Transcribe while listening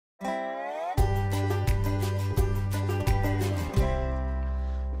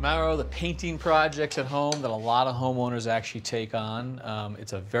Mauro, the painting projects at home that a lot of homeowners actually take on.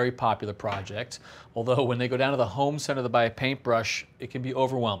 It's a very popular project, although when they go down to the home center to buy a paintbrush, it can be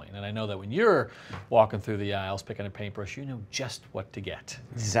overwhelming. And I know that when you're walking through the aisles picking a paintbrush, you know just what to get.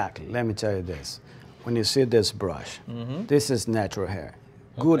 Exactly. Let me tell you this. When you see this brush, this is natural hair.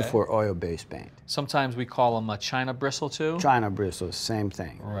 Good for oil-based paint. Sometimes we call them a China bristle too. China bristle, same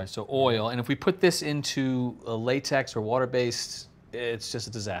thing. All right, so oil. And if we put this into a latex or water-based, it's just a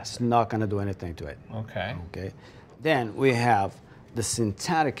disaster. It's not going to do anything to it. Okay. Okay. Then we have the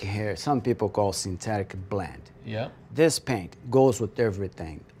synthetic hair. Some people call synthetic blend. Yep. This paint goes with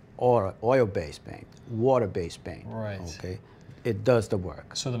everything. Or oil-based paint, water-based paint. Right. Okay. It does the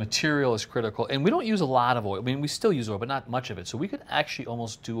work. So the material is critical, and we don't use a lot of oil. I mean, we still use oil, but not much of it. So we could actually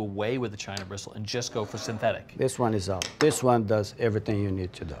almost do away with the China bristle and just go for synthetic. This one is out. This one does everything you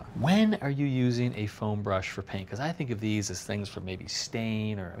need to do. When are you using a foam brush for paint? Because I think of these as things for maybe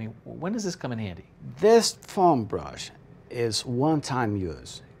stain, or, I mean, when does this come in handy? This foam brush is one-time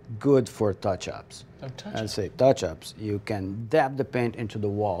use, good for touch-ups. Oh, touch-ups. I say touch-ups, you can dab the paint into the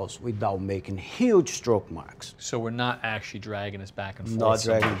walls without making huge stroke marks. So we're not actually dragging this back and forth. Not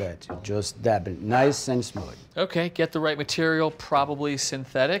dragging that, you just dab it nice and smooth. Okay, get the right material, probably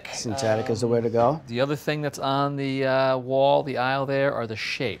synthetic. Synthetic is the way to go. The other thing that's on the wall, the aisle there, are the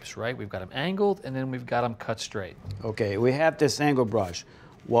shapes, right? We've got them angled, and then we've got them cut straight. Okay, we have this angle brush,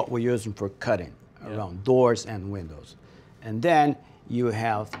 what we're using for cutting around doors and windows. And then you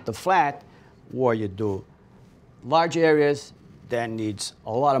have the flat, where you do large areas that needs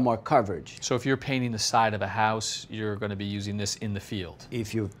a lot of more coverage. So if you're painting the side of a house, you're going to be using this in the field.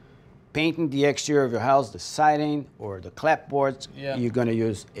 If you're painting the exterior of your house, the siding or the clapboards, you're going to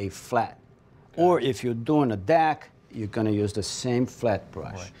use a flat. Or if you're doing a deck, you're going to use the same flat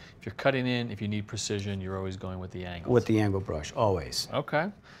brush. Right. If you're cutting in, if you need precision, you're always going with the angle. With the angle brush, always.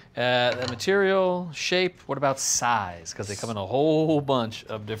 Okay. The material, shape, what about size? Because they come in a whole bunch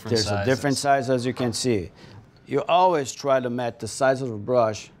of different sizes. There's a different size, as you can see. You always try to match the size of the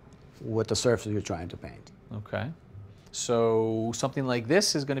brush with the surface you're trying to paint. Okay. So something like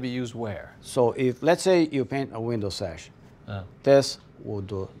this is going to be used where? So if, let's say you paint a window sash, this will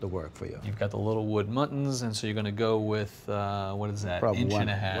do the work for you. You've got the little wood muttons, and so you're going to go with, what is that, probably inch and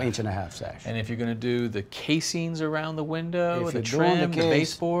a half? Inch and a half sash. And if you're going to do the casings around the window, If the you're doing trim, the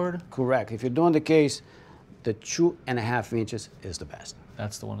baseboard? Correct. If you're doing the case, the 2.5 inches is the best.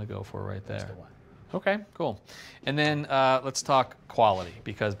 That's the one to go for right there. That's the one. Okay, cool. And then let's talk quality,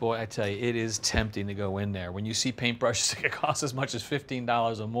 because boy, I tell you, it is tempting to go in there. When you see paintbrushes that cost as much as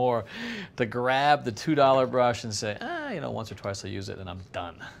 $15 or more, to grab the $2 brush and say, you know, once or twice I'll use it and I'm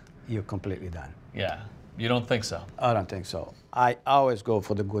done. You're completely done. Yeah, you don't think so? I don't think so. I always go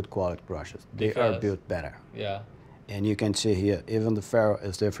for the good quality brushes. They are built better. Yeah. And you can see here, even the ferrule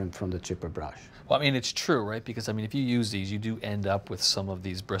is different from the cheaper brush. Well, I mean, it's true, right? Because, I mean, if you use these, you do end up with some of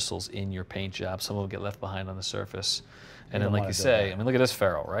these bristles in your paint job. Some of them get left behind on the surface. And then, like you say, I mean, look at this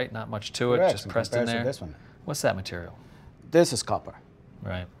ferrule, right? Not much to it, just pressed in there. This one. What's that material? This is copper.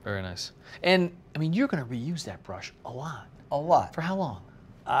 Right, very nice. And, I mean, you're going to reuse that brush a lot. A lot. For how long?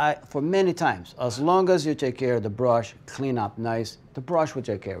 For many times. As long as you take care of the brush, clean up nice, the brush will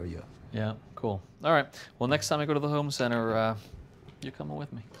take care of you. Yeah, cool. All right. Well, next time I go to the home center, you're coming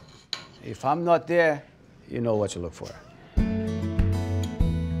with me. If I'm not there, you know what to look for.